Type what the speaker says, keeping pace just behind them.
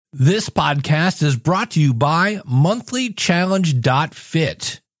This podcast is brought to you by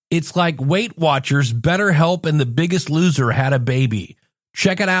monthlychallenge.fit. It's like Weight Watchers, BetterHelp, and The Biggest Loser had a baby.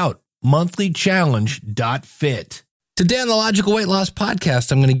 Check it out, monthlychallenge.fit. Today on the Logical Weight Loss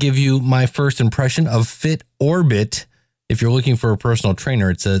Podcast, I'm going to give you my first impression of Fit Orbit. If you're looking for a personal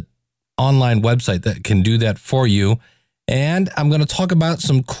trainer, it's an online website that can do that for you. And I'm going to talk about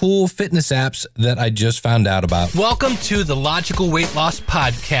some cool fitness apps that I just found out about. Welcome to the Logical Weight Loss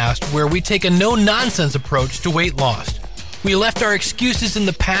Podcast, where we take a no-nonsense approach to weight loss. We left our excuses in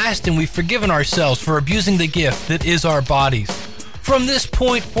the past and we've forgiven ourselves for abusing the gift that is our bodies. From this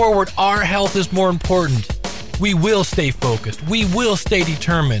point forward, our health is more important. We will stay focused. We will stay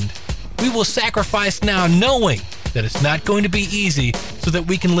determined. We will sacrifice now knowing that it's not going to be easy so that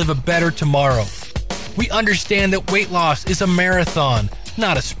we can live a better tomorrow. We understand that weight loss is a marathon,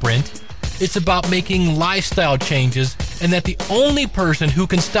 not a sprint. It's about making lifestyle changes, and that the only person who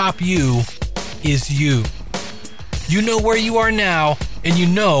can stop you is you. You know where you are now, and you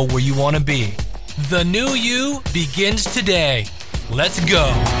know where you want to be. The new you begins today. Let's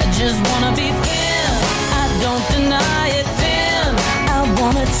go. I just want to be thin. I don't deny it, thin. I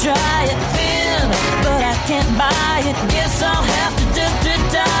want to try it, thin. But I can't buy it. Guess I'll have to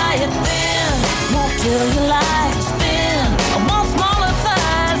diet thin. Won't kill your life, thin. I want smaller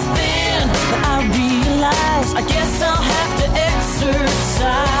thighs, thin. But I realize I guess I'll have to exercise.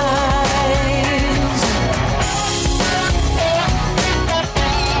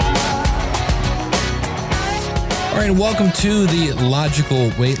 All right, welcome to the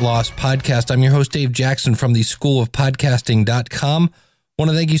Logical Weight Loss Podcast. I'm your host, Dave Jackson from the schoolofpodcasting.com. I want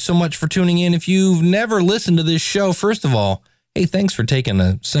to thank you so much for tuning in. If you've never listened to this show, first of all, hey, thanks for taking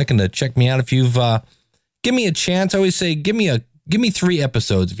a second to check me out. If you've give me a chance, I always say give me 3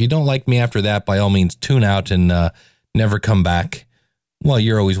 episodes. If you don't like me after that, by all means, tune out and never come back. Well,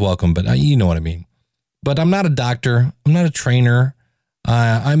 you're always welcome, but you know what I mean. But I'm not a doctor. I'm not a trainer.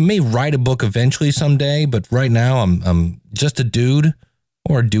 I may write a book eventually someday, but right now I'm just a dude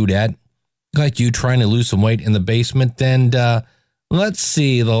or a dudette like you trying to lose some weight in the basement. And let's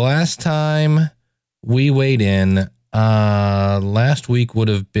see, the last time we weighed in, last week would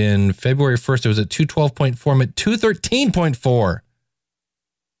have been February 1st. It was at 212.4. I'm at 213.4.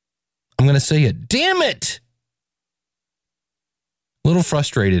 I'm going to say it. Damn it. A little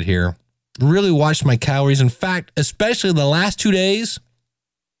frustrated here. Really watched my calories. In fact, especially the last 2 days,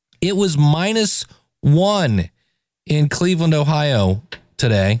 it was -1 in Cleveland, Ohio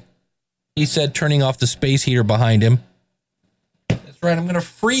today. He said, turning off the space heater behind him. That's right. I'm going to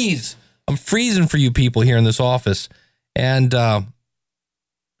freeze. I'm freezing for you people here in this office. And I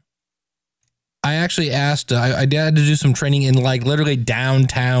actually asked, I had to do some training in like literally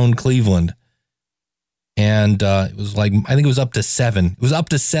downtown Cleveland. And it was like, I think it was up to 7. It was up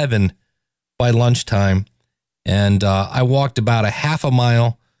to 7 by lunchtime. And I walked about a half a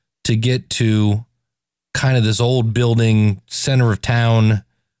mile to get to kind of this old building, center of town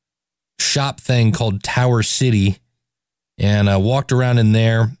shop thing called Tower City. And I walked around in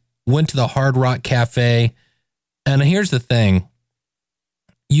there, went to the Hard Rock Cafe. And here's the thing.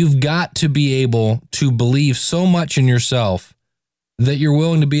 You've got to be able to believe so much in yourself that you're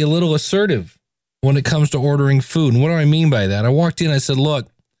willing to be a little assertive when it comes to ordering food. And what do I mean by that? I walked in, I said, look,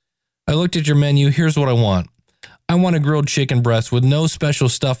 I looked at your menu. Here's what I want. I want a grilled chicken breast with no special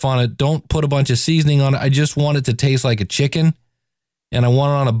stuff on it. Don't put a bunch of seasoning on it. I just want it to taste like a chicken, and I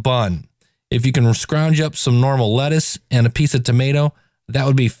want it on a bun. If you can scrounge up some normal lettuce and a piece of tomato, that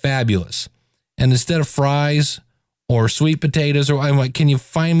would be fabulous. And instead of fries or sweet potatoes, or I'm like, can you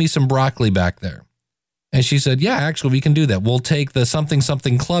find me some broccoli back there? And she said, yeah, actually, we can do that. We'll take the something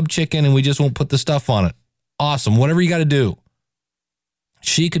club chicken and we just won't put the stuff on it. Awesome. Whatever you got to do.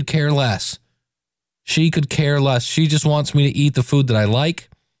 She could care less. She could care less. She just wants me to eat the food that I like.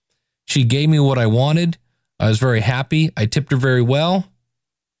 She gave me what I wanted. I was very happy. I tipped her very well.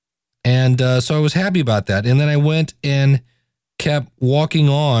 And so I was happy about that. And then I went and kept walking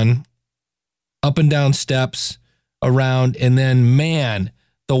on up and down steps around. And then, man,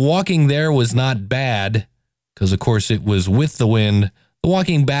 the walking there was not bad because, of course, it was with the wind. The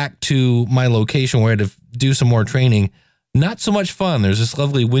walking back to my location where I had to do some more training, not so much fun. There's this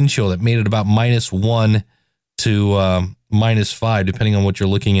lovely wind chill that made it about -1 to -5, depending on what you're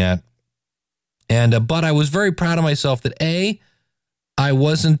looking at. And but I was very proud of myself that I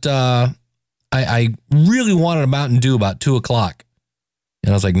wasn't. I really wanted a Mountain Dew about 2:00,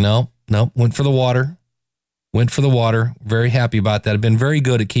 and I was like, no. Went for the water. Very happy about that. I've been very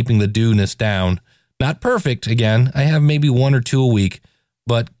good at keeping the dewness down. Not perfect. Again, I have maybe 1 or 2 a week,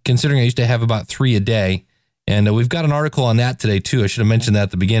 but considering I used to have about 3 a day, And we've got an article on that today, too. I should have mentioned that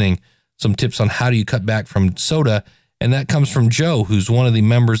at the beginning. Some tips on how do you cut back from soda. And that comes from Joe, who's one of the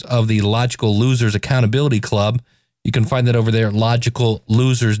members of the Logical Losers Accountability Club. You can find that over there at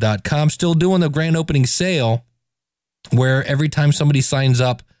logicallosers.com. Still doing the grand opening sale where every time somebody signs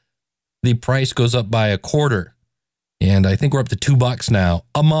up, the price goes up by a quarter. And I think we're up to $2 now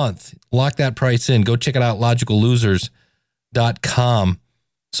a month. Lock that price in. Go check it out, logicallosers.com.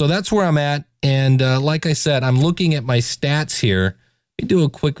 So that's where I'm at. And like I said, I'm looking at my stats here. Let me do a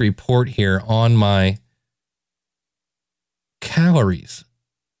quick report here on my calories.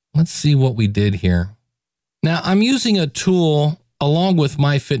 Let's see what we did here. Now, I'm using a tool along with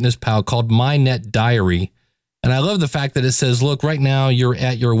MyFitnessPal called MyNet Diary. And I love the fact that it says, look, right now you're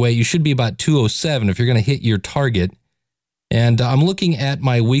at your weight. You should be about 207 if you're going to hit your target. And I'm looking at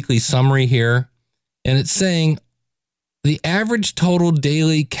my weekly summary here, and it's saying the average total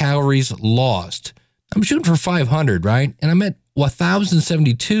daily calories lost. I'm shooting for 500, right? And I'm at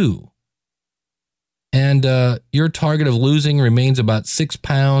 1,072. And your target of losing remains about 6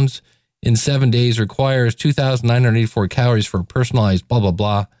 pounds in 7 days, requires 2,984 calories for a personalized blah, blah,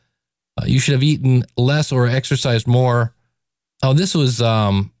 blah. You should have eaten less or exercised more. Oh, this was,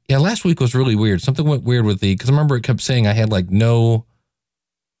 last week was really weird. Something went weird with because I remember it kept saying I had like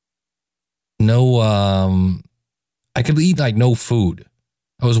I could eat like no food.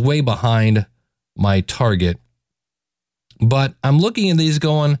 I was way behind my target. But I'm looking at these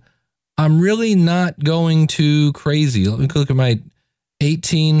going, I'm really not going too crazy. Let me look at my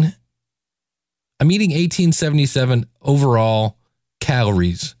I'm eating 1877 overall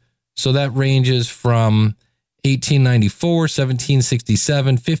calories. So that ranges from 1894,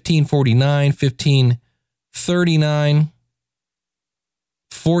 1767, 1549, 1539,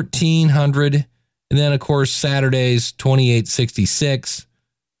 1400, and then of course Saturdays 2866.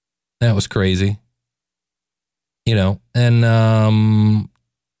 That was crazy. You know, and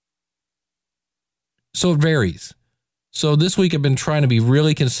so it varies. So this week I've been trying to be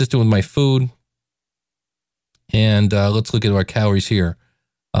really consistent with my food. And let's look at our calories here.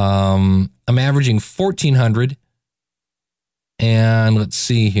 I'm averaging 1,400. And let's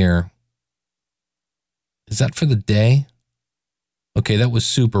see here. Is that for the day? Okay, that was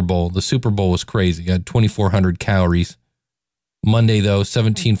Super Bowl. The Super Bowl was crazy. I had 2,400 calories. Monday, though,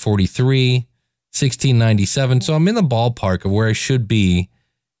 1,743, 1,697. So I'm in the ballpark of where I should be.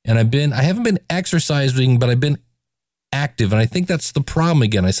 And I haven't been exercising, but I've been active. And I think that's the problem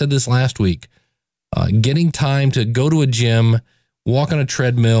again. I said this last week. Getting time to go to a gym, walk on a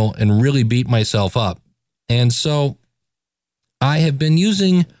treadmill, and really beat myself up. And so I have been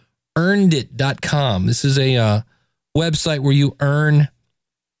using earnedit.com. This is a website where you earn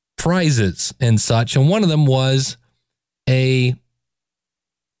prizes and such. And one of them was a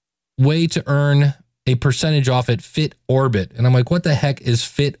way to earn a percentage off at Fit Orbit. And I'm like, what the heck is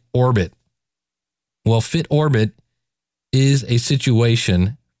Fit Orbit? Well, Fit Orbit is a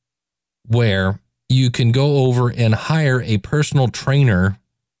situation where you can go over and hire a personal trainer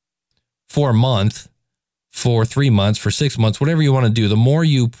for a month, for 3 months, for 6 months, whatever you want to do. The more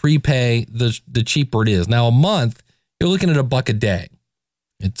you prepay, the cheaper it is. Now, a month, you're looking at $1 a day.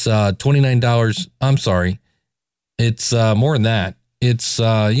 It's $29. I'm sorry. It's more than that. It's,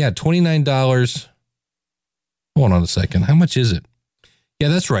 $29. Hold on a second. How much is it? Yeah,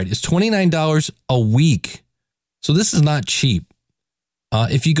 that's right. It's $29 a week. So this is not cheap.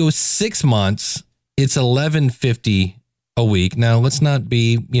 If you go 6 months, it's $11.50 a week. Now, let's not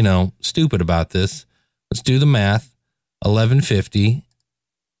be, stupid about this. Let's do the math. $11.50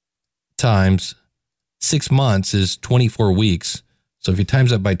 times 6 months is 24 weeks. So if you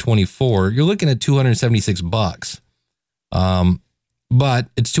times that by 24, you're looking at $276. But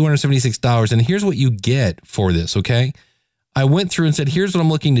it's $276. And here's what you get for this, okay? I went through and said, here's what I'm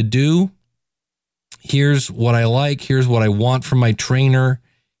looking to do. Here's what I like. Here's what I want from my trainer.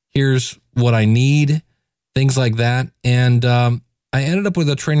 Here's what I need. Things like that. And I ended up with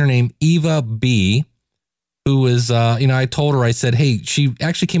a trainer named Eva B, who was, I told her, I said, hey, she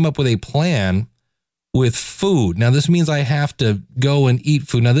actually came up with a plan with food. Now, this means I have to go and eat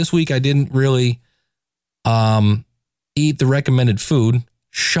food. Now, this week I didn't really eat the recommended food.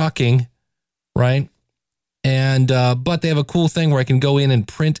 Shocking, right? And but they have a cool thing where I can go in and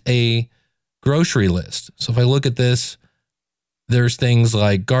print a grocery list. So if I look at this, there's things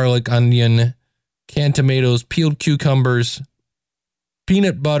like garlic, onion, canned tomatoes, peeled cucumbers,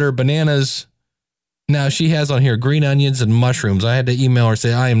 peanut butter, bananas. Now she has on here green onions and mushrooms. I had to email her,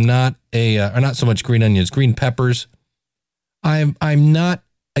 say I am not or not so much green onions, green peppers. I'm not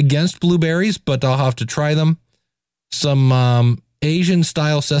against blueberries, but I'll have to try them. Some Asian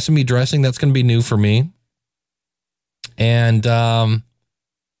style sesame dressing. That's going to be new for me. And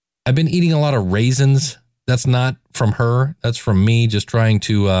I've been eating a lot of raisins. That's not from her. That's from me just trying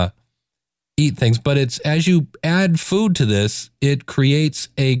to eat things. But it's as you add food to this, it creates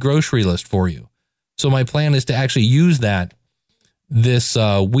a grocery list for you. So my plan is to actually use that this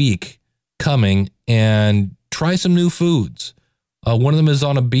week coming and try some new foods. One of them is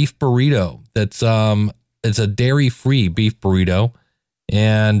on a beef burrito. That's it's a dairy-free beef burrito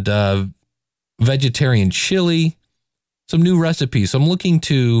and vegetarian chili. Some new recipes. So I'm looking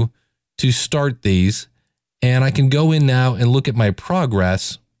to start these, and I can go in now and look at my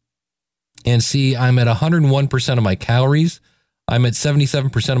progress and see I'm at 101% of my calories. I'm at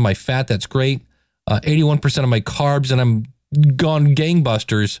 77% of my fat. That's great. 81% of my carbs, and I'm gone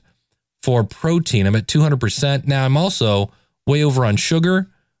gangbusters for protein. I'm at 200%. Now I'm also way over on sugar,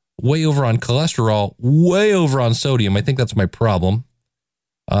 way over on cholesterol, way over on sodium. I think that's my problem.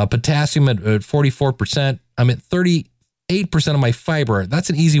 Potassium at 44%. I'm at 38% of my fiber. That's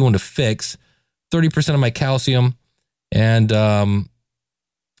an easy one to fix. 30% of my calcium. And I'm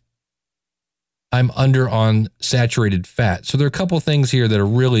under on saturated fat. So there are a couple things here that are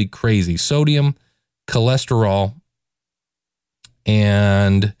really crazy. Sodium, cholesterol,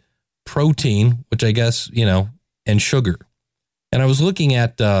 and protein, which I guess, and sugar. And I was looking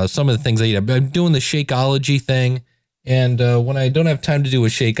at some of the things I eat. I'm doing the Shakeology thing. And when I don't have time to do a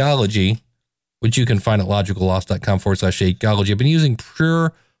Shakeology, which you can find at logicalloss.com/Shakeology, I've been using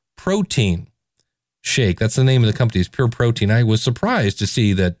Pure Protein Shake. That's the name of the company, is Pure Protein. I was surprised to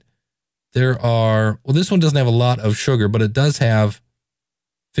see that there are, well, this one doesn't have a lot of sugar, but it does have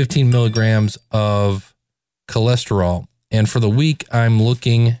 15 milligrams of cholesterol. And for the week, I'm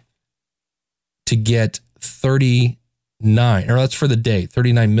looking to get 39, or that's for the day,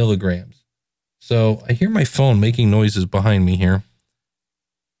 39 milligrams. So I hear my phone making noises behind me here.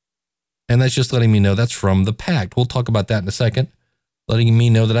 And that's just letting me know that's from the Pact. We'll talk about that in a second. Letting me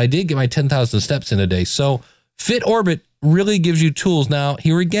know that I did get my 10,000 steps in a day. So FitOrbit really gives you tools. Now,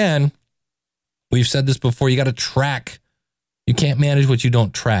 here again, we've said this before, you got to track. You can't manage what you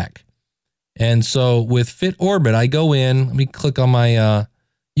don't track. And so with FitOrbit, I go in, let me click on my,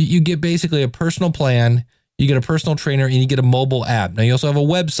 you get basically a personal plan, you get a personal trainer, and you get a mobile app. Now, you also have a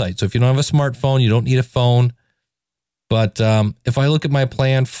website. So if you don't have a smartphone, you don't need a phone. But if I look at my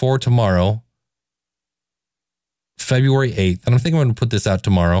plan for tomorrow, February 8th, and I'm thinking I'm going to put this out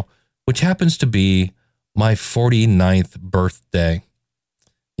tomorrow, which happens to be my 49th birthday.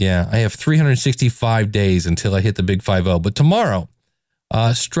 Yeah, I have 365 days until I hit the big 50. But tomorrow,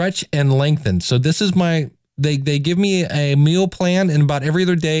 stretch and lengthen. So this is they give me a meal plan, and about every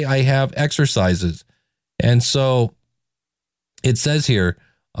other day I have exercises. And so it says here,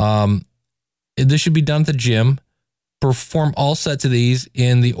 this should be done at the gym. Perform all sets of these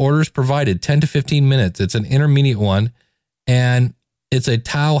in the orders provided, 10 to 15 minutes. It's an intermediate one, and it's a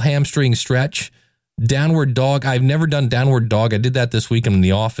towel hamstring stretch. Downward dog. I've never done downward dog. I did that this weekend in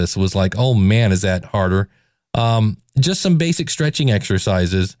the office. It was like, oh man, is that harder? Just some basic stretching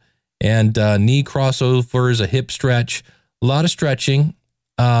exercises, and knee crossovers, a hip stretch, a lot of stretching.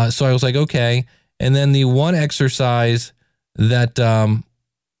 So I was like, okay. And then the one exercise that,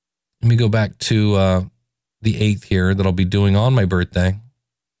 let me go back to the 8th here that I'll be doing on my birthday.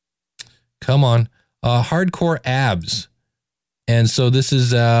 Come on. Hardcore abs. And so this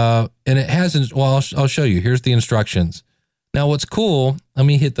is, and it hasn't, well, I'll show you. Here's the instructions. Now what's cool, let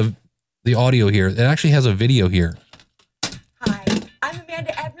me hit the audio here. It actually has a video here. Hi, I'm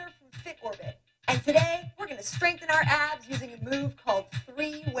Amanda Ebner from FitOrbit. And today we're going to strengthen our abs using a move called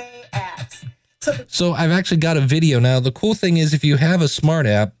three-way abs. So I've actually got a video. Now, the cool thing is if you have a smart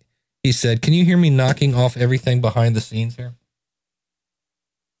app, he said, can you hear me knocking off everything behind the scenes here?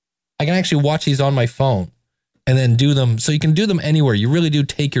 I can actually watch these on my phone and then do them. So you can do them anywhere. You really do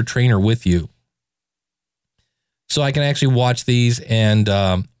take your trainer with you. So I can actually watch these, and,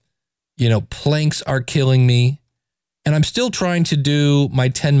 planks are killing me. And I'm still trying to do my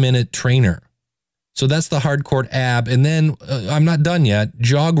 10-minute trainer. So that's the hardcore ab. And then I'm not done yet.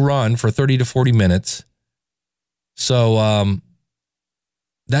 Jog run for 30 to 40 minutes. So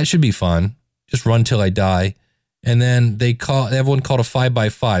that should be fun. Just run till I die. And then they have one called a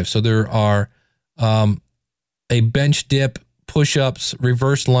 5x5. So there are a bench dip, push-ups,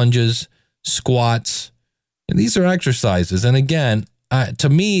 reverse lunges, squats. And these are exercises. And again, to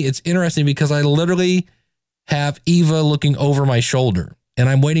me, it's interesting because I literally have Eva looking over my shoulder. And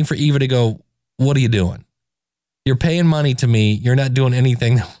I'm waiting for Eva to go, what are you doing? You're paying money to me. You're not doing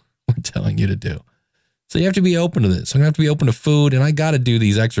anything that we're telling you to do. So you have to be open to this. I'm going to have to be open to food, and I got to do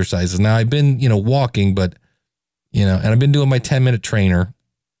these exercises. Now, I've been, walking, but, and I've been doing my 10-minute trainer,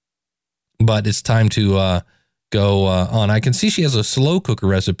 but it's time to go on. I can see she has a slow cooker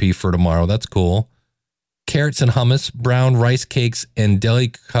recipe for tomorrow. That's cool. Carrots and hummus, brown rice cakes, and deli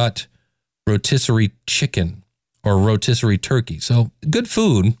cut rotisserie chicken or rotisserie turkey. So good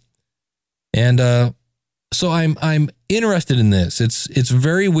food. And so I'm interested in this. It's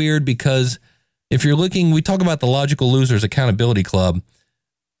very weird because if you're looking, we talk about the Logical Losers Accountability Club.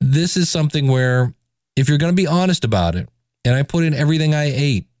 This is something where if you're going to be honest about it, and I put in everything I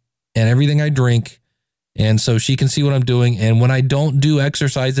ate and everything I drink, and so she can see what I'm doing. And when I don't do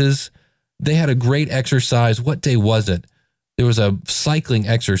exercises, they had a great exercise. What day was it? There was a cycling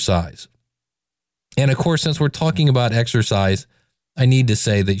exercise. And of course, since we're talking about exercise, I need to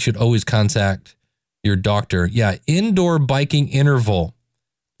say that you should always contact your doctor. Yeah, indoor biking interval.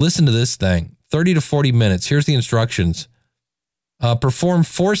 Listen to this thing, 30 to 40 minutes. Here's the instructions. Perform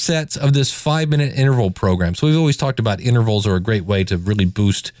 4 sets of this 5-minute interval program. So we've always talked about intervals are a great way to really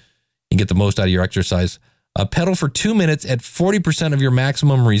boost and get the most out of your exercise. Pedal for 2 minutes at 40% of your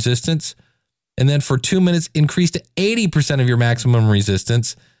maximum resistance. And then for 2 minutes, increase to 80% of your maximum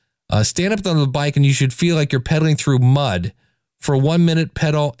resistance. Stand up on the bike and you should feel like you're pedaling through mud. For 1 minute,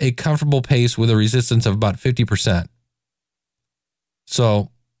 pedal a comfortable pace with a resistance of about 50%. So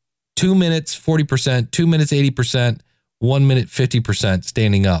 2 minutes, 40%, 2 minutes, 80%, 1 minute, 50%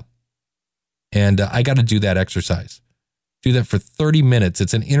 standing up. And I got to do that exercise. Do that for 30 minutes.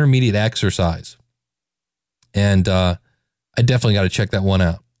 It's an intermediate exercise. And I definitely got to check that one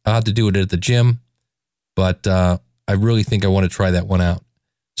out. I'll have to do it at the gym, but I really think I want to try that one out.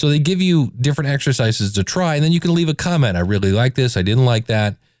 So they give you different exercises to try, and then you can leave a comment. I really like this. I didn't like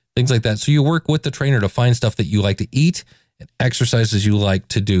that. Things like that. So you work with the trainer to find stuff that you like to eat and exercises you like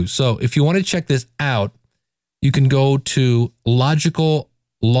to do. So if you want to check this out, you can go to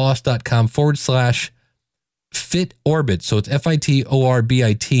logicalloss.com/FitOrbit. So it's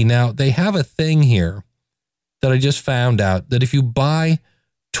FITORBIT. Now they have a thing here that I just found out that if you buy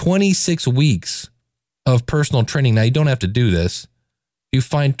 26 weeks of personal training, now you don't have to do this. You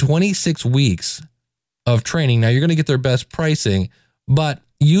find 26 weeks of training. Now you're going to get their best pricing, but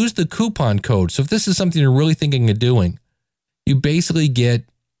use the coupon code. So if this is something you're really thinking of doing, you basically get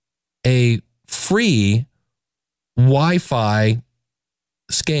a free Wi-Fi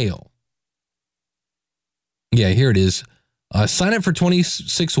scale. Yeah, here it is. Sign up for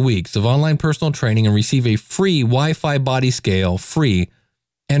 26 weeks of online personal training and receive a free Wi-Fi body scale. Free.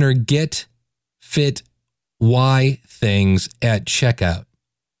 Enter Get Fit Y things at checkout.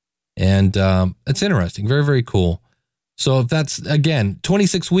 And it's interesting. Very, very cool. So if that's, again,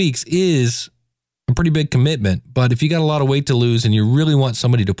 26 weeks is a pretty big commitment. But if you got a lot of weight to lose and you really want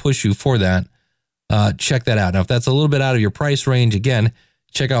somebody to push you for that, check that out. Now, if that's a little bit out of your price range, again,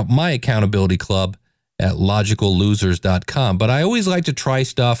 check out my accountability club at logicallosers.com. But I always like to try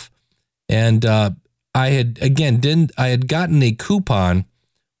stuff. And I had gotten a coupon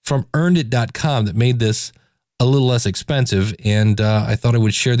from earnedit.com that made this a little less expensive. And I thought I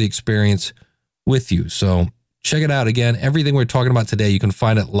would share the experience with you. So check it out. Again, everything we're talking about today, you can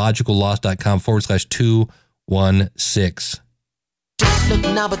find at logicalloss.com/216. Look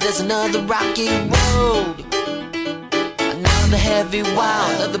now, but there's another rocky road. Another heavy wow,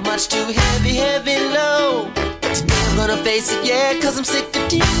 another much too heavy load. Today I'm gonna face it, yeah, cause I'm sick of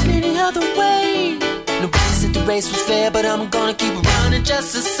dealing any other way. Nobody said the race was fair, but I'm gonna keep running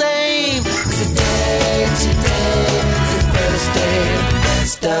just the same. Cause today is the first day of the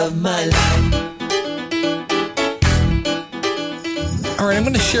rest of my life. All right, I'm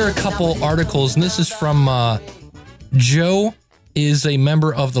going to share a couple articles, and this is from Joe is a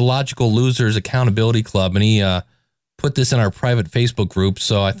member of the Logical Losers Accountability Club, and he put this in our private Facebook group,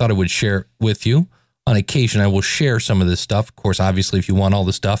 so I thought I would share it with you. On occasion, I will share some of this stuff. Of course, obviously, if you want all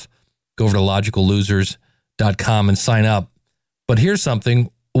the stuff, go over to logicallosers.com and sign up. But here's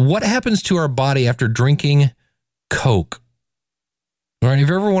something. What happens to our body after drinking Coke? All right, if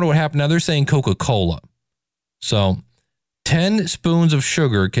you ever wonder what happened, now they're saying Coca-Cola. So 10 spoons of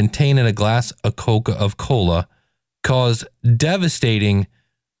sugar contained in a glass of Coca-Cola cause devastating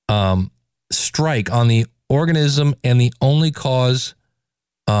strike on the organism, and the only cause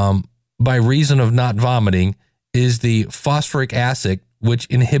by reason of not vomiting is the phosphoric acid, which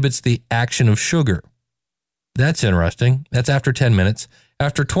inhibits the action of sugar. That's interesting. That's after 10 minutes.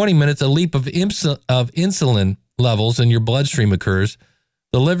 After 20 minutes, a leap of insulin levels in your bloodstream occurs.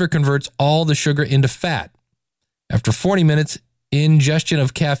 The liver converts all the sugar into fat. After 40 minutes, ingestion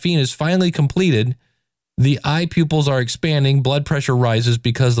of caffeine is finally completed. The eye pupils are expanding. Blood pressure rises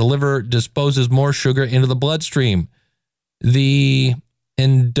because the liver disposes more sugar into the bloodstream. The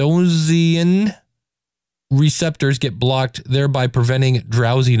endothelin receptors get blocked, thereby preventing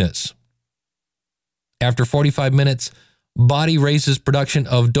drowsiness. After 45 minutes, body raises production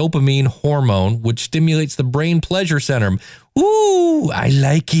of dopamine hormone, which stimulates the brain pleasure center. Ooh, I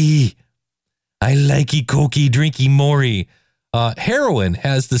likey. I likey cokey drinky mori. Heroin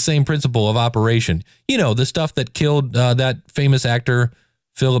has the same principle of operation. You know, the stuff that killed that famous actor,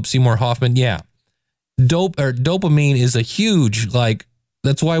 Philip Seymour Hoffman. Yeah. Dopamine is a huge, like,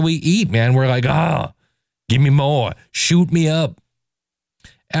 that's why we eat, man. We're like, give me more. Shoot me up.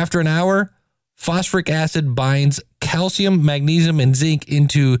 After an hour, phosphoric acid binds calcium, magnesium, and zinc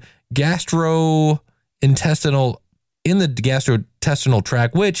into gastrointestinal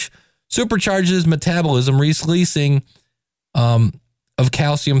tract, which supercharges metabolism. Releasing of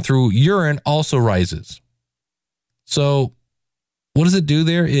calcium through urine also rises. So what does it do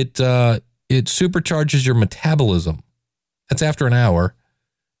there? It supercharges your metabolism. That's after an hour.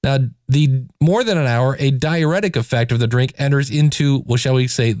 Now, the more than an hour, a diuretic effect of the drink enters into, well, shall we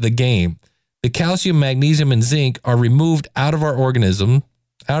say, the game. The calcium, magnesium, and zinc are removed out of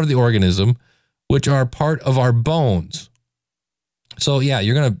the organism, which are part of our bones. So, yeah,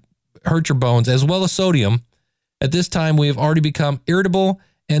 you're going to hurt your bones, as well as sodium. At this time, we have already become irritable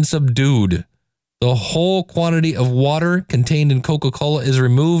and subdued. The whole quantity of water contained in Coca-Cola is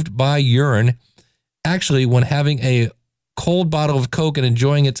removed by urine. Actually, when having a cold bottle of Coke and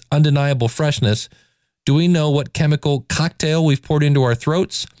enjoying its undeniable freshness, do we know what chemical cocktail we've poured into our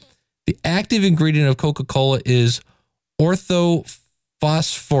throats? The active ingredient of Coca-Cola is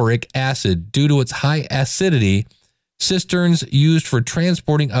orthophosphoric acid. Due to its high acidity, cisterns used for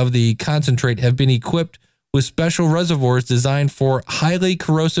transporting of the concentrate have been equipped with special reservoirs designed for highly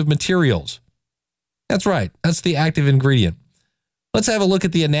corrosive materials. That's right. That's the active ingredient. Let's have a look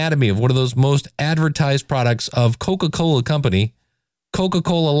at the anatomy of one of those most advertised products of Coca-Cola Company,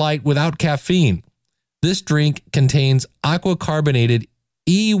 Coca-Cola Light without caffeine. This drink contains aqua-carbonated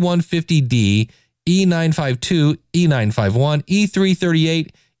E150D, E952, E951,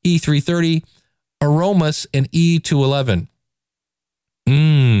 E338, E330, aromas, and E211.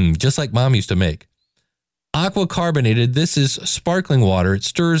 Just like Mom used to make. Aqua-carbonated, this is sparkling water. It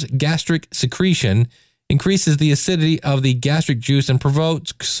stirs gastric secretion, increases the acidity of the gastric juice, and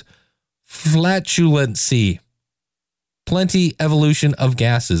provokes flatulency. Plenty evolution of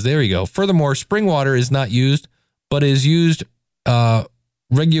gases. There you go. Furthermore, spring water is not used, but is used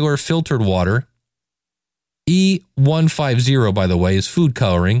regular filtered water. E150, by the way, is food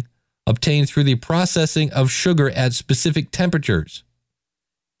coloring, obtained through the processing of sugar at specific temperatures.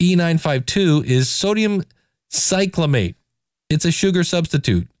 E952 is sodium cyclamate. It's a sugar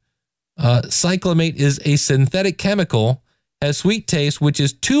substitute. Cyclamate is a synthetic chemical, has sweet taste, which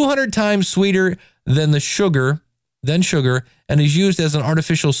is 200 times sweeter than sugar, and is used as an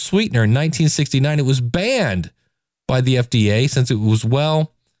artificial sweetener. In 1969, it was banned by the FDA since it,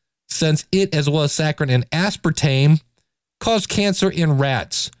 as well as saccharin and aspartame, caused cancer in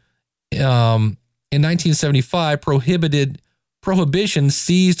rats. In 1975, prohibition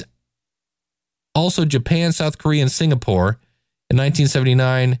seized also Japan, South Korea, and Singapore. In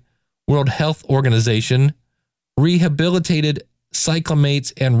 1979, World Health Organization rehabilitated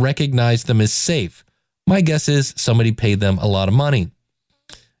cyclamates and recognized them as safe. My guess is somebody paid them a lot of money.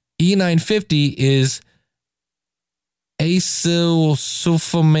 E950 is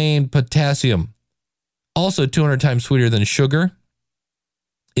acylsulfoname potassium, also 200 times sweeter than sugar.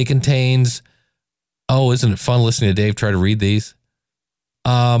 It contains, isn't it fun listening to Dave try to read these?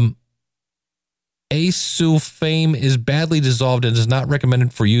 Acesulfame is badly dissolved and is not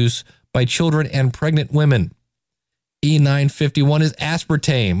recommended for use by children and pregnant women. E951 is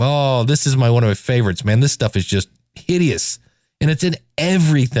aspartame. Oh, this is one of my favorites, man. This stuff is just hideous, and it's in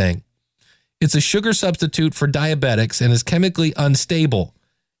everything. It's a sugar substitute for diabetics and is chemically unstable.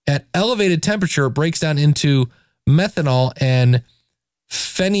 At elevated temperature, it breaks down into methanol and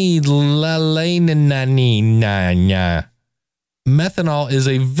phenylalanine. Methanol is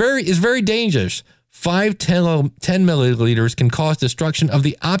very dangerous. 10 milliliters can cause destruction of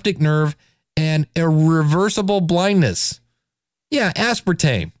the optic nerve and irreversible blindness. Yeah,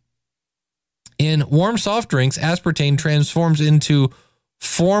 aspartame. In warm soft drinks, aspartame transforms into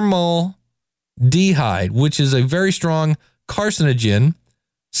formaldehyde, which is a very strong carcinogen.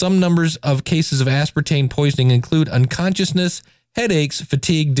 Some numbers of cases of aspartame poisoning include unconsciousness, headaches,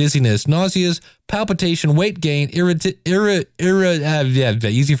 fatigue, dizziness, nauseas, palpitation, weight gain, easy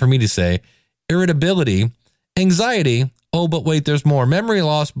for me to say, irritability, anxiety. Oh, but wait, there's more. Memory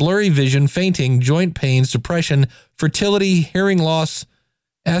loss, blurry vision, fainting, joint pains, depression, fertility, hearing loss.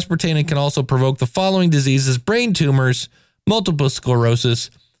 Aspartame can also provoke the following diseases: brain tumors, multiple sclerosis,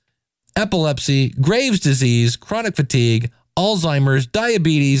 epilepsy, Graves' disease, chronic fatigue, Alzheimer's,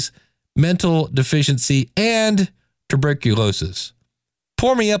 diabetes, mental deficiency, and tuberculosis.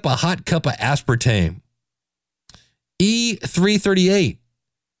 Pour me up a hot cup of aspartame. E338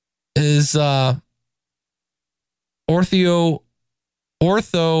 is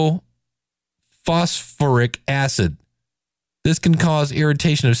orthophosphoric acid. This can cause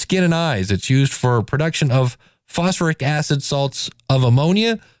irritation of skin and eyes. It's used for production of phosphoric acid salts of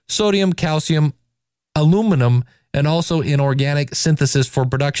ammonia, sodium, calcium, aluminum, and also in organic synthesis for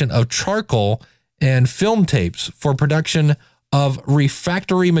production of charcoal and film tapes for production of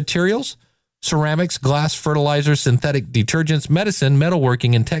refractory materials, ceramics, glass, fertilizers, synthetic detergents, medicine,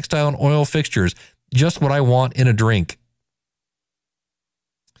 metalworking, and textile and oil fixtures. Just what I want in a drink.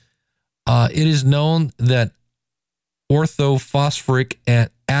 It is known that orthophosphoric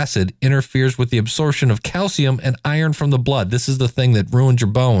acid interferes with the absorption of calcium and iron from the blood. This is the thing that ruins your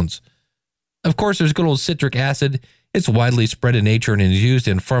bones. Of course, there's good old citric acid. It's widely spread in nature and is used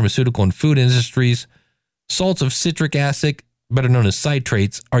in pharmaceutical and food industries. Salts of citric acid, better known as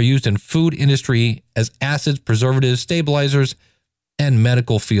citrates, are used in food industry as acids, preservatives, stabilizers, and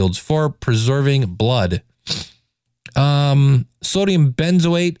medical fields for preserving blood. Sodium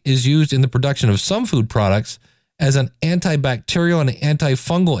benzoate is used in the production of some food products as an antibacterial and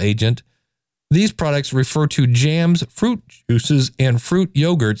antifungal agent. These products refer to jams, fruit juices, and fruit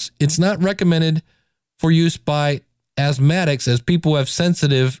yogurts. It's not recommended for use by asthmatics as people who have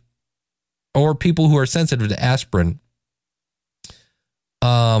sensitive or people who are sensitive to aspirin.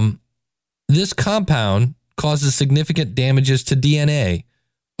 This compound causes significant damages to DNA.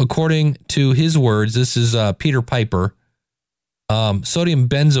 According to his words, this is Peter Piper. Sodium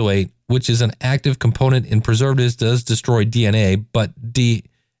benzoate, which is an active component in preservatives, does destroy DNA, but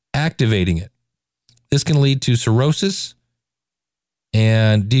deactivating it. This can lead to cirrhosis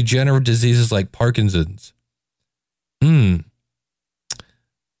and degenerative diseases like Parkinson's.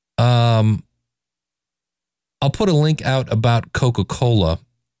 I'll put a link out about Coca-Cola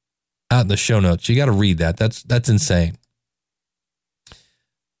out in the show notes. You got to read that. That's insane.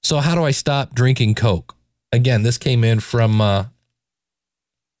 So how do I stop drinking Coke? Again, this came in from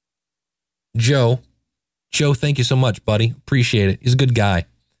Joe. Joe, thank you so much, buddy. Appreciate it. He's a good guy.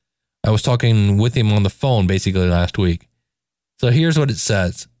 I was talking with him on the phone basically last week. So here's what it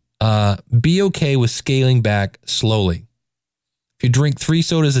says. Be okay with scaling back slowly. If you drink 3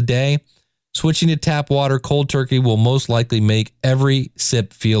 sodas a day, switching to tap water cold turkey will most likely make every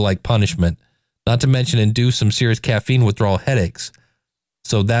sip feel like punishment, not to mention induce some serious caffeine withdrawal headaches.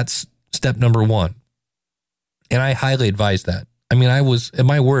 So that's step number 1. And I highly advise that. I mean, I was, at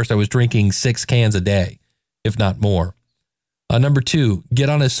my worst, I was drinking 6 cans a day, if not more. Number 2, get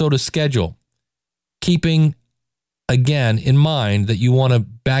on a soda schedule, keeping, again, in mind that you want to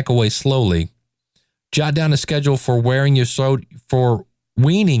back away slowly. Jot down a schedule for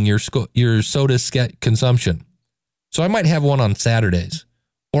weaning your soda consumption. So I might have one on Saturdays,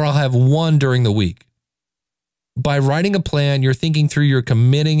 or I'll have one during the week. By writing a plan, you're thinking through, you're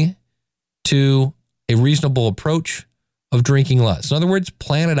committing to a reasonable approach of drinking less. In other words,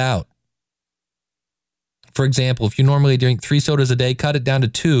 plan it out. For example, if you normally drink 3 sodas a day, cut it down to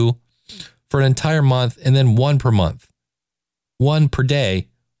 2 for an entire month and then 1 per month. 1 per day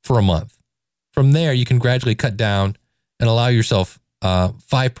for a month. From there, you can gradually cut down and allow yourself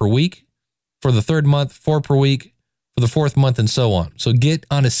 5 per week for the 3rd month, 4 per week for the 4th month, and so on. So get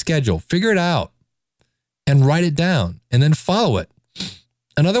on a schedule, figure it out, and write it down, and then follow it.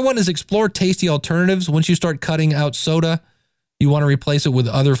 Another one is explore tasty alternatives. Once you start cutting out soda, you want to replace it with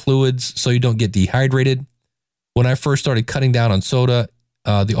other fluids so you don't get dehydrated. When I first started cutting down on soda,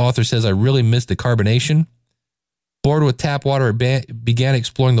 the author says I really missed the carbonation. Bored with tap water, I began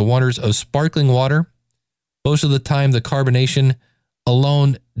exploring the wonders of sparkling water. Most of the time, the carbonation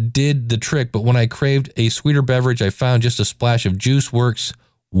alone did the trick, but when I craved a sweeter beverage, I found just a splash of juice works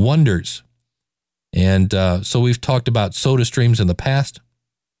wonders. And so we've talked about soda streams in the past.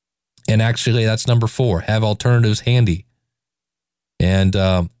 And actually, that's number 4. Have alternatives handy. And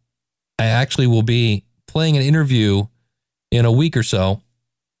I actually will be playing an interview in a week or so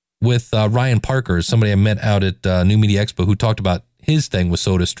with Ryan Parker, somebody I met out at New Media Expo who talked about his thing with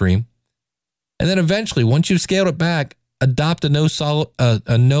SodaStream. And then eventually, once you've scaled it back, adopt a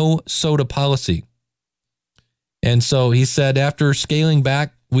no soda policy. And so he said, after scaling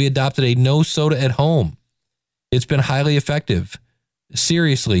back, we adopted a no soda at home. It's been highly effective.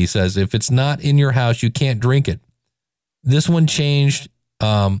 Seriously, he says, if it's not in your house, you can't drink it. This one changed,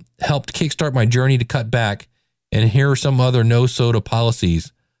 helped kickstart my journey to cut back. And here are some other no soda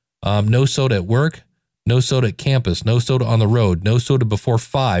policies. No soda at work, no soda at campus, no soda on the road, no soda before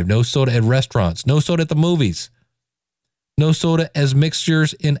 5, no soda at restaurants, no soda at the movies. no soda as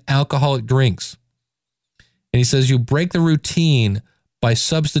mixtures in alcoholic drinks. And he says you break the routine by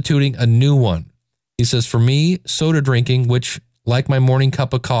substituting a new one. He says, for me, soda drinking, which, like my morning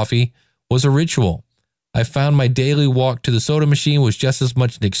cup of coffee, was a ritual. I found my daily walk to the soda machine was just as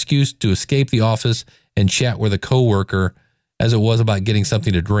much an excuse to escape the office and chat with a coworker as it was about getting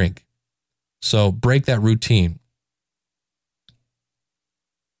something to drink. So break that routine.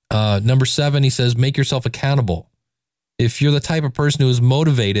 Number 7, he says, make yourself accountable. If you're the type of person who is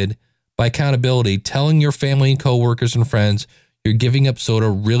motivated by accountability, telling your family and coworkers and friends you're giving up soda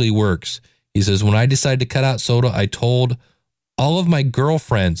really works. He says, when I decided to cut out soda, I told all of my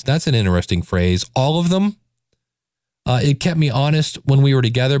girlfriends. That's an interesting phrase. All of them. It kept me honest when we were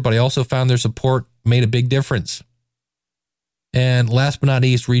together, but I also found their support made a big difference. And last but not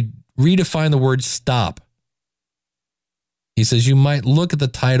least, redefine the word stop. He says, you might look at the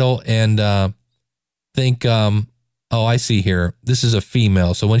title and think, oh, I see here. This is a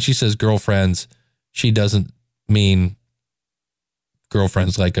female. So when she says girlfriends, she doesn't mean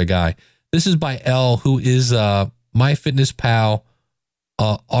girlfriends like a guy. This is by Elle, who is MyFitnessPal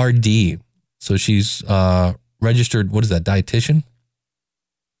RD. So she's registered, what is that, dietitian?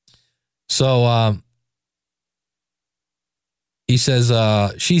 So she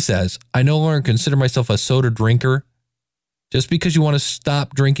says, I no longer consider myself a soda drinker. Just because you want to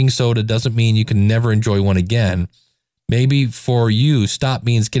stop drinking soda doesn't mean you can never enjoy one again. Maybe for you, stop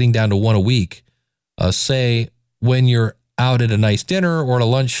means getting down to one a week. Say when you're out at a nice dinner or at a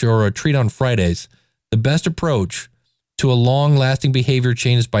lunch or a treat on Fridays. The best approach to a long-lasting behavior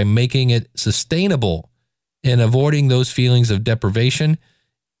change is by making it sustainable and avoiding those feelings of deprivation.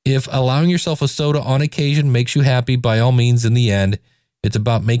 If allowing yourself a soda on occasion makes you happy, by all means, in the end, it's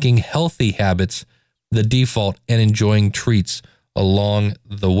about making healthy habits the default and enjoying treats along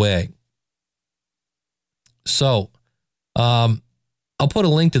the way. So, I'll put a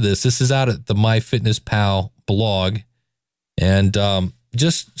link to this. This is out at the MyFitnessPal blog. And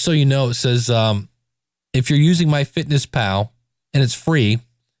just so you know, it says, if you're using MyFitnessPal and it's free,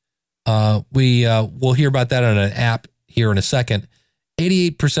 we'll hear about that on an app here in a second.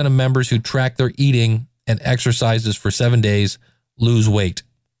 88% of members who track their eating and exercises for 7 days lose weight.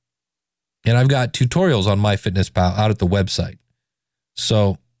 And I've got tutorials on MyFitnessPal out at the website.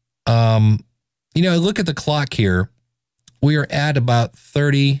 So, look at the clock here. We are at about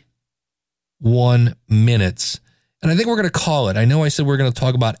 31 minutes. And I think we're going to call it. I know I said we're going to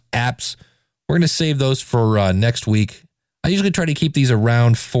talk about apps. We're going to save those for next week. I usually try to keep these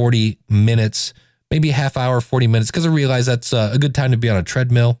around 40 minutes, maybe a half hour, 40 minutes, because I realize that's a good time to be on a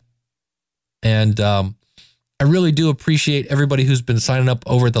treadmill. And I really do appreciate everybody who's been signing up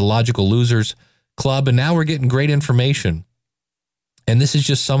over at the Logical Losers Club. And now we're getting great information. And this is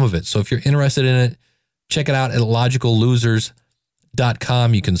just some of it. So if you're interested in it, check it out at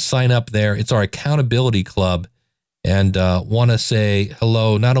logicallosers.com. You can sign up there. It's our accountability club. And want to say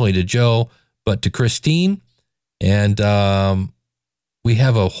hello not only to Joe, but to Christine. And we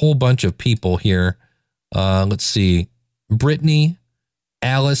have a whole bunch of people here. Let's see. Brittany,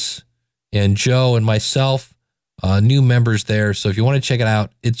 Alice, and Joe, and myself, new members there. So if you want to check it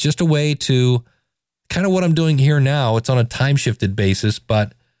out, it's just a way to kind of what I'm doing here now. It's on a time-shifted basis,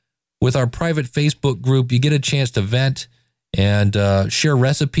 but with our private Facebook group, you get a chance to vent and share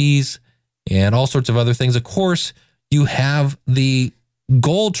recipes and all sorts of other things. Of course, you have the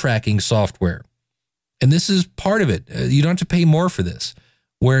goal tracking software. And this is part of it. You don't have to pay more for this,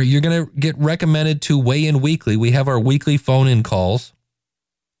 where you're going to get recommended to weigh in weekly. We have our weekly phone-in calls.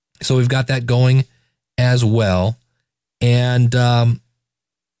 So we've got that going as well. And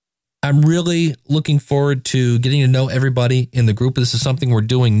I'm really looking forward to getting to know everybody in the group. This is something we're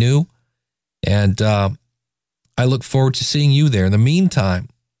doing new. And I look forward to seeing you there. In the meantime,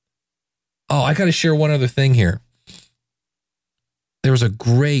 I got to share one other thing here. There was a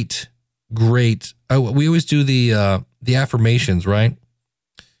great, we always do the affirmations, right?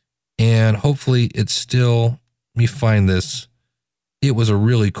 And hopefully it's still, let me find this. It was a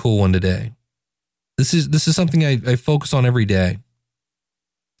really cool one today. This is something I focus on every day.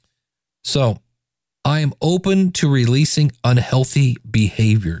 So, I am open to releasing unhealthy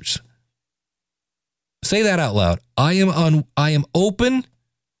behaviors. Say that out loud. I am open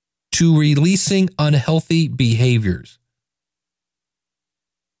to releasing unhealthy behaviors.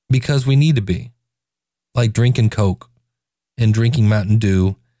 Because we need to be. Like drinking Coke and drinking Mountain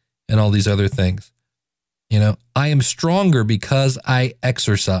Dew and all these other things. I am stronger because I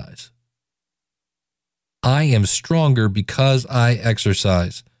exercise. I am stronger because I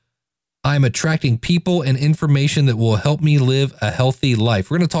exercise. I'm attracting people and information that will help me live a healthy life.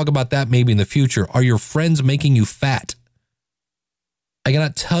 We're going to talk about that maybe in the future. Are your friends making you fat? I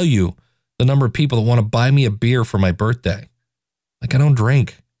cannot tell you the number of people that want to buy me a beer for my birthday. Like, I don't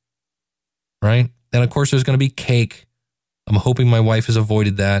drink, right? And of course, there's going to be cake. I'm hoping my wife has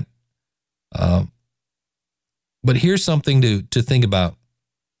avoided that. But here's something to think about.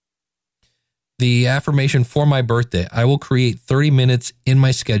 The affirmation for my birthday: I will create 30 minutes in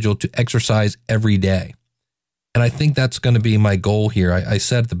my schedule to exercise every day. And I think that's going to be my goal here. I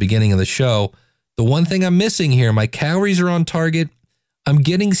said at the beginning of the show, the one thing I'm missing here, my calories are on target. I'm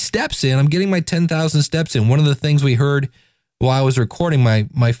getting steps in. I'm getting my 10,000 steps in. One of the things we heard while I was recording,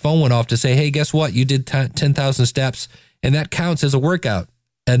 my phone went off to say, hey, guess what? You did 10,000 steps, and that counts as a workout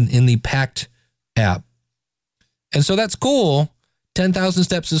and in the Pact app. And so that's cool. 10,000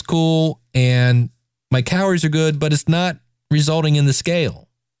 steps is cool, and my calories are good, but it's not resulting in the scale.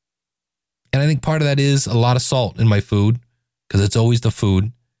 And I think part of that is a lot of salt in my food, because it's always the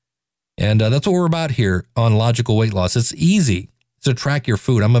food. And that's what we're about here on Logical Weight Loss. It's easy to track your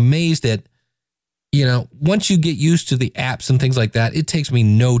food. I'm amazed at, once you get used to the apps and things like that, it takes me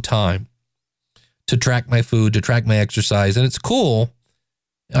no time to track my food, to track my exercise. And it's cool.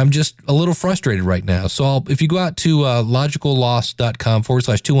 I'm just a little frustrated right now. So if you go out to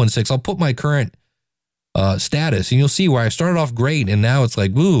logicalloss.com/216, I'll put my current status, and you'll see where I started off great, and now it's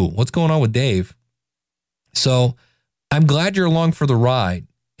like, woo, what's going on with Dave? So I'm glad you're along for the ride.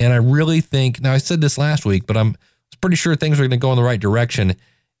 And I really think, now I said this last week, but I'm pretty sure things are going to go in the right direction.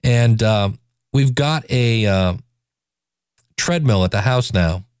 And we've got a treadmill at the house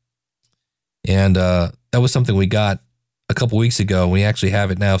now. And that was something we got a couple weeks ago. We actually have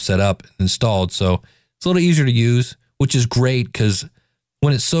it now set up and installed. So it's a little easier to use, which is great, because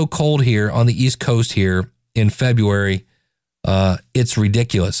when it's so cold here on the East Coast here in February, it's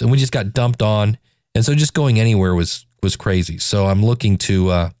ridiculous. And we just got dumped on. And so just going anywhere was crazy. So I'm looking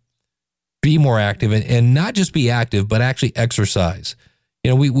to be more active, and not just be active, but actually exercise.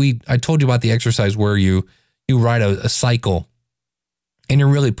 I told you about the exercise where you ride a cycle and you're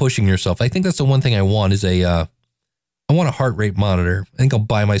really pushing yourself. I think that's the one thing I want is I want a heart rate monitor. I think I'll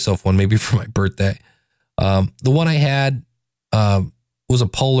buy myself one maybe for my birthday. The one I had was a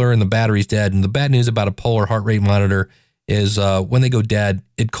Polar, and the battery's dead. And the bad news about a Polar heart rate monitor is when they go dead,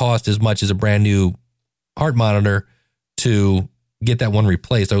 it costs as much as a brand new heart monitor to get that one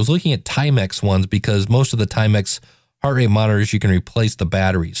replaced. I was looking at Timex ones, because most of the Timex heart rate monitors, you can replace the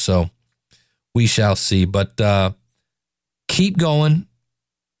batteries. So we shall see. But keep going.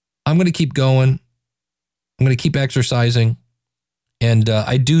 I'm going to keep going. I'm going to keep exercising. And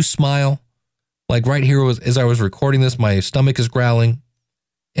I do smile. Like right here, as I was recording this, my stomach is growling,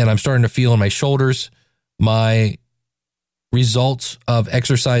 and I'm starting to feel in my shoulders my results of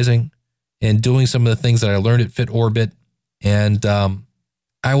exercising and doing some of the things that I learned at Fit Orbit. And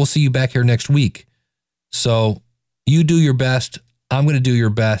I will see you back here next week. So you do your best. I'm going to do your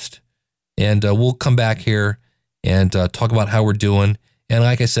best. And we'll come back here and talk about how we're doing. And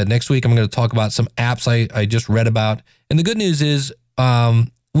like I said, next week, I'm going to talk about some apps I just read about. And the good news is,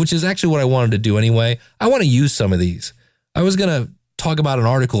 which is actually what I wanted to do anyway, I want to use some of these. I was going to talk about an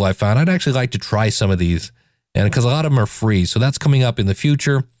article I found. I'd actually like to try some of these, and because a lot of them are free. So that's coming up in the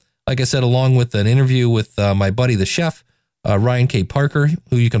future. Like I said, along with an interview with my buddy, the chef, Ryan K. Parker,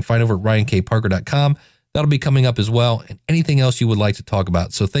 who you can find over at ryankparker.com. That'll be coming up as well, and anything else you would like to talk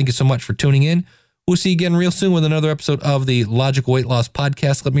about. So thank you so much for tuning in. We'll see you again real soon with another episode of the Logical Weight Loss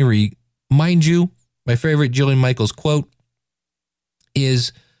Podcast. Let me remind you, my favorite Jillian Michaels quote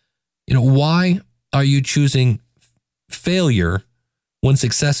is, why are you choosing failure when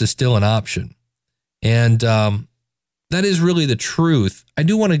success is still an option? And that is really the truth. I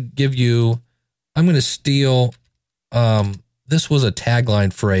do want to give you, I'm going to steal, this was a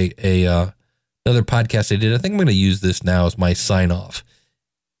tagline for another podcast I did. I think I'm going to use this now as my sign off.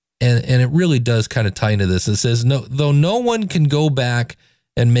 And it really does kind of tie into this. It says, though no one can go back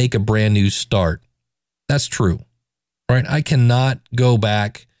and make a brand new start. That's true, right? I cannot go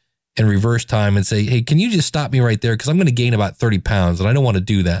back and reverse time and say, hey, can you just stop me right there? Because I'm going to gain about 30 pounds and I don't want to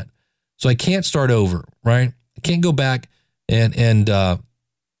do that. So I can't start over, right? I can't go back and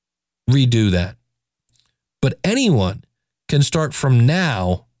redo that. But anyone can start from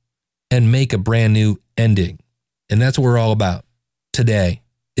now and make a brand new ending. And that's what we're all about. Today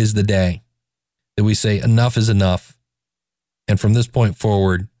is the day that we say enough is enough. And from this point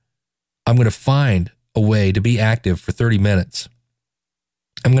forward, I'm going to find a way to be active for 30 minutes.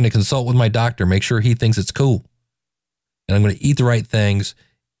 I'm going to consult with my doctor, make sure he thinks it's cool. And I'm going to eat the right things.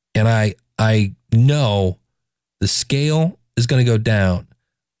 And I know the scale is going to go down.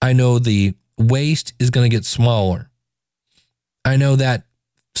 I know the waist is going to get smaller. I know that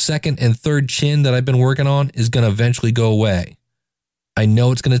second and third chin that I've been working on is going to eventually go away. I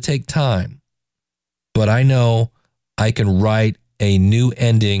know it's going to take time, but I know I can write a new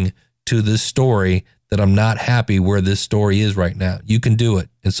ending to this story that I'm not happy where this story is right now. You can do it,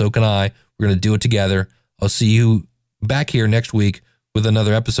 and so can I. We're going to do it together. I'll see you back here next week with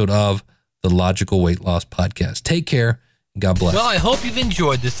another episode of the Logical Weight Loss Podcast. Take care, and God bless. Well, I hope you've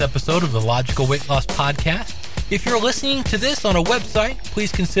enjoyed this episode of the Logical Weight Loss Podcast. If you're listening to this on a website,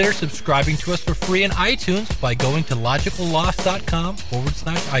 please consider subscribing to us for free in iTunes by going to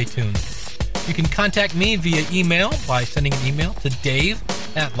logicalloss.com/iTunes. You can contact me via email by sending an email to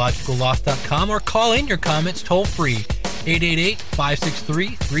dave@logicalloss.com or call in your comments toll-free,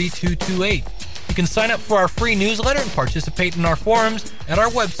 888-563-3228. You can sign up for our free newsletter and participate in our forums at our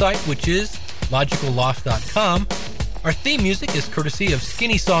website, which is logicalloss.com. Our theme music is courtesy of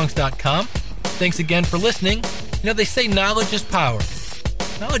skinnysongs.com. Thanks again for listening. You know, they say knowledge is power.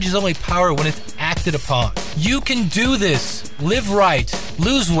 Knowledge is only power when it's acted upon. You can do this. Live right.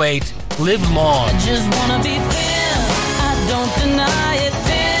 Lose weight. Live long. I just wanna be thin. I don't deny it.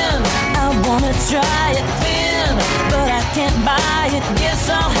 Thin. I wanna try it. Thin. But I can't buy it. Guess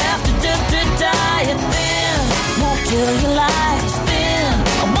I'll have to diet. Thin. Won't kill your life. Thin.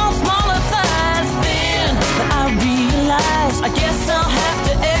 I want smaller thighs. Thin. But I realize I guess I'll have